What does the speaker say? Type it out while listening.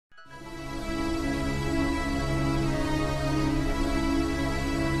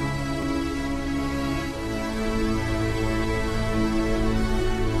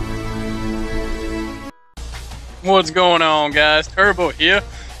What's going on, guys? Turbo here.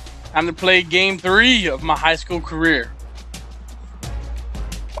 Time to play game 3 of my high school career.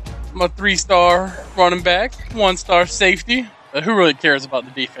 I'm a 3-star running back, 1-star safety. But who really cares about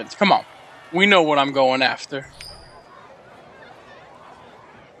the defense? Come on. We know what I'm going after.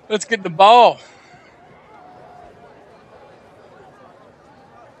 Let's get the ball.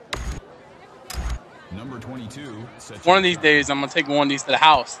 Number 22. One of these days, I'm going to take one of these to the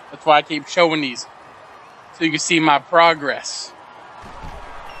house. That's why I keep showing these. So you can see my progress.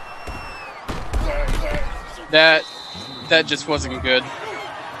 That just wasn't good.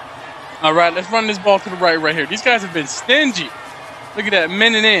 All right, let's run this ball to the right here. These guys have been stingy. Look at that,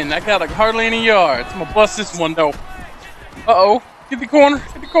 minute in. I got like hardly any yards. I'm going to bust this one, though. Uh-oh. Get the corner.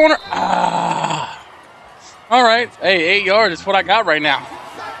 Get the corner. Ah. All right. Hey, 8 yards is what I got right now.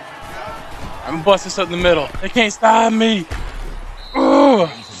 I'm going to bust this up in the middle. They can't stop me. Ooh,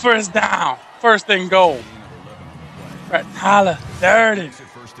 first down. First and goal. Right, Tyler, Durden.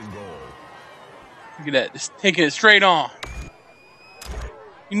 Look at that, just taking it straight on.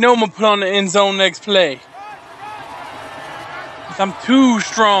 You know I'm going to put on the end zone next play. Because I'm too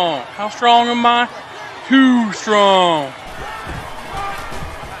strong. How strong am I? Too strong.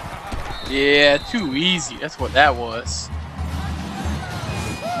 Yeah, too easy. That's what that was.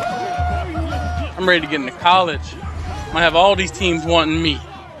 I'm ready to get into college. I'm going to have all these teams wanting me.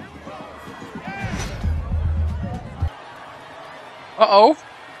 Uh-oh.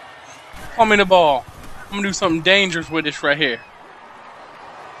 Call me the ball. I'm going to do something dangerous with this right here.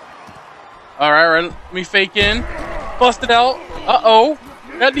 All right. Let me fake in. Bust it out. Uh-oh.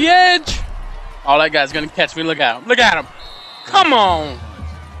 At the edge. Oh, that guy's going to catch me. Look at him. Look at him. Come on.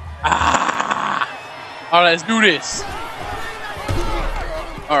 Ah. All right, let's do this.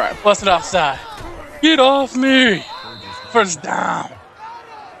 All right, bust it outside. Get off me. First down.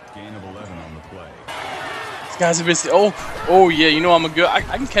 Gain of 11 on the play. These guys have been... Oh yeah, you know I'm a good... I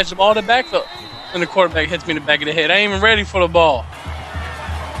can catch the ball in the backfield. And the quarterback hits me in the back of the head. I ain't even ready for the ball.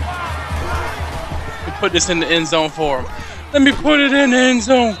 Let me put this in the end zone for him. Let me put it in the end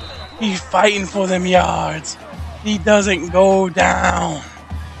zone. He's fighting for them yards. He doesn't go down.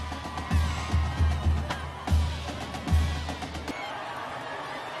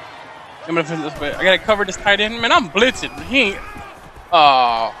 I'm gonna finish this way. I gotta cover this tight end. Man, I'm blitzing. He ain't...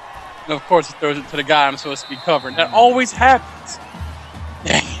 And of course, he throws it to the guy I'm supposed to be covering. That always happens.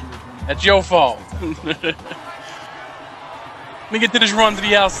 Dang it. That's your fault. Let me get to this run to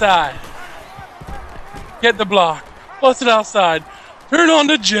the outside. Get the block. Bust it outside. Turn on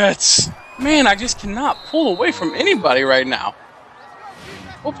the Jets. Man, I just cannot pull away from anybody right now.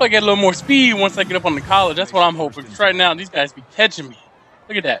 Hopefully I get a little more speed once I get up on the college. That's what I'm hoping. Because right now, these guys be catching me.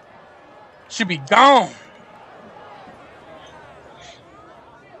 Look at that. Should be gone.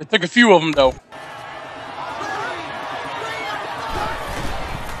 It took a few of them, though.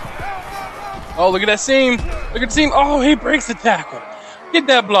 Oh, look at that seam. Look at the seam. Oh, he breaks the tackle. Get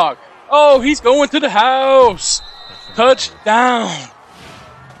that block. Oh, he's going to the house. Touchdown.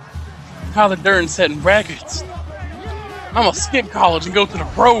 Tyler Durden setting records. I'm going to skip college and go to the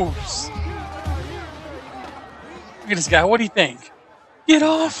pros. Look at this guy. What do you think? Get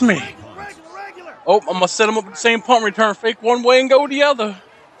off me. Oh, I'm going to set him up with the same punt return. Fake one way and go the other.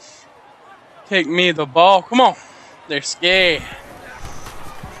 Take me the ball. Come on. They're scared.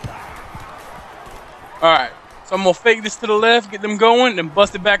 All right. So I'm going to fake this to the left, get them going, then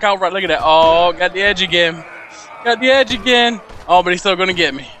bust it back out right. Look at that. Oh, got the edge again. Got the edge again. Oh, but he's still going to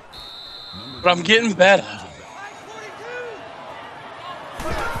get me. But I'm getting better.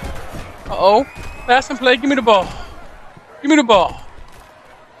 Uh-oh. Pass and play. Give me the ball. Give me the ball.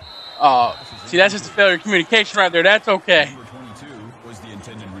 See, that's just a failure of communication right there. That's okay. Number 22 was the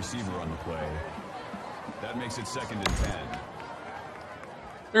intended receiver on the play. That makes it 2nd and 10.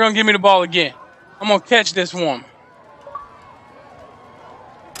 They're going to give me the ball again. I'm going to catch this one.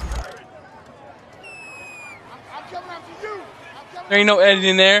 There ain't no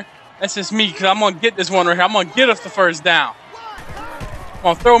editing there. That's just me because I'm going to get this one right here. I'm going to get us the first down. Come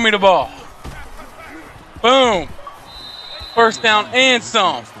on, throw me the ball. Boom. First down and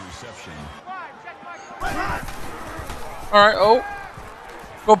some. All right, oh.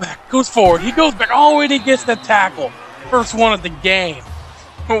 Go back. Goes forward. He goes back. Oh, and he gets the tackle. First one of the game.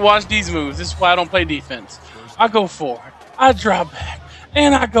 Watch these moves. This is why I don't play defense. I go forward. I drop back.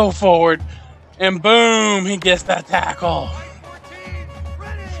 And I go forward. And boom, he gets that tackle.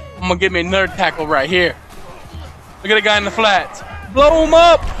 I'm going to get me another tackle right here. Look at the guy in the flats. Blow him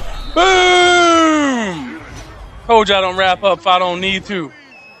up. Boom. Told you I don't wrap up if I don't need to.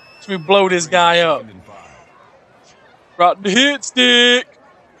 So we blow this guy up. Drop the hit stick.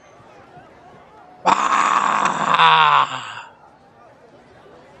 Ah! Ah!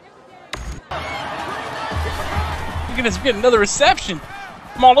 Look at this, we get another reception.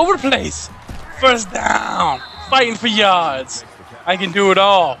 I'm all over the place. First down. Fighting for yards. I can do it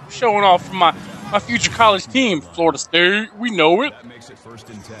all. Showing off for my future college team, Florida State. We know it. That makes it 1st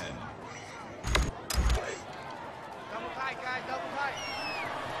and 10.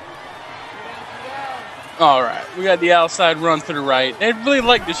 All right, we got the outside run to the right. They really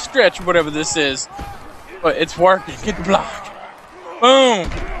like to stretch whatever this is, but it's working. Get the block. Boom.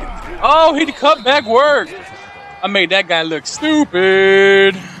 Oh, he cut back work. I made that guy look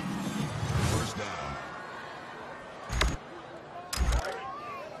stupid. First down.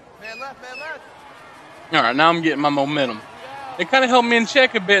 All right, now I'm getting my momentum. It kind of held me in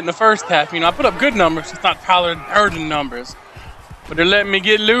check a bit in the first half. You know, I put up good numbers. It's not Tyler Durden numbers. But they're letting me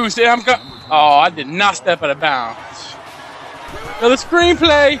get loose. Oh, I did not step out of bounds. Another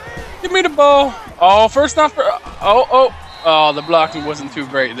screenplay. Give me the ball. Oh, first down for... Oh, the blocking wasn't too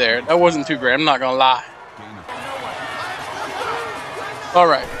great there. That wasn't too great. I'm not going to lie. All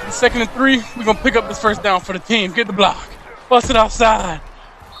right, 2nd and 3. We're going to pick up this first down for the team. Get the block. Bust it outside.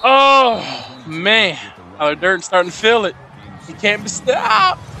 Oh, man. Tyler Durden's starting to feel it. He can't be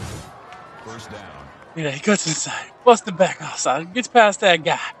stopped. First down. Yeah, he cuts inside. Bust it back outside. Gets past that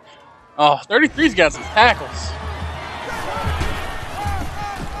guy. Oh, 33's got some tackles.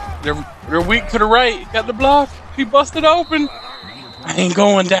 They're weak to the right. Got the block. He busted open. I ain't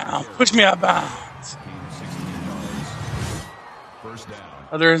going down. Push me out of bounds. First down.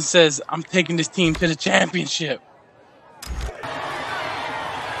 Other end says, I'm taking this team to the championship.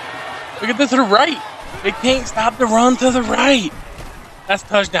 Look at this to the right. They can't stop the run to the right. That's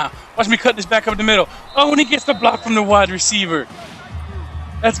touchdown. Watch me cut this back up the middle. Oh, and he gets the block from the wide receiver.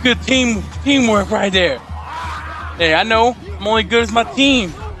 That's good teamwork right there. Hey, I know. I'm only good as my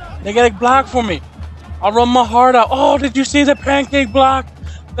team. They got a block for me. I'll run my heart out. Oh, did you see the pancake block?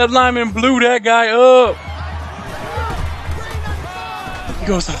 That lineman blew that guy up. He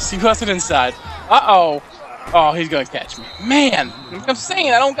goes it inside. Uh-oh. Oh, he's going to catch me. Man, I'm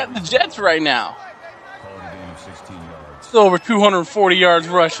saying I don't got the Jets right now. Call it a gain of 16 yards. Still over 240 yards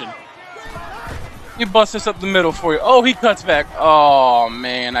rushing. He busts this up the middle for you. Oh, he cuts back. Oh,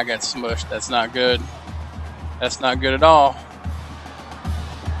 man, I got smushed. That's not good. That's not good at all.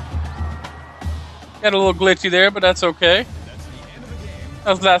 Got a little glitchy there, but that's okay.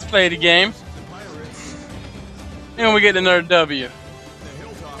 That was the last play of the game. And we get another W.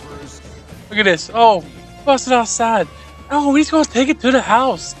 Look at this. Oh, busted outside. Oh, he's going to take it to the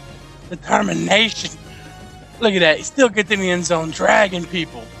house. Determination. Look at that. He still gets in the end zone, dragging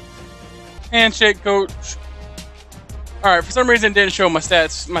people. Handshake, coach. All right, for some reason it didn't show my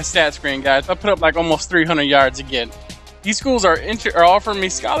stat screen, guys. I put up like almost 300 yards again. These schools are offering me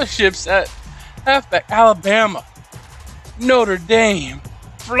scholarships at halfback. Alabama, Notre Dame,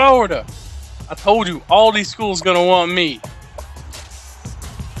 Florida. I told you, all these schools gonna want me.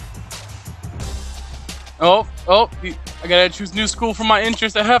 Oh, I gotta choose new school for my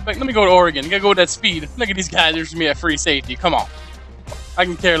interest at halfback. Let me go to Oregon. I gotta go with that speed. Look at these guys. There's me at free safety. Come on. I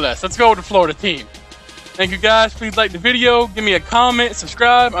can care less. Let's go with the Florida team. Thank you, guys. Please like the video. Give me a comment.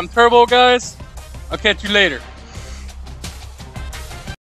 Subscribe. I'm Turbo, guys. I'll catch you later.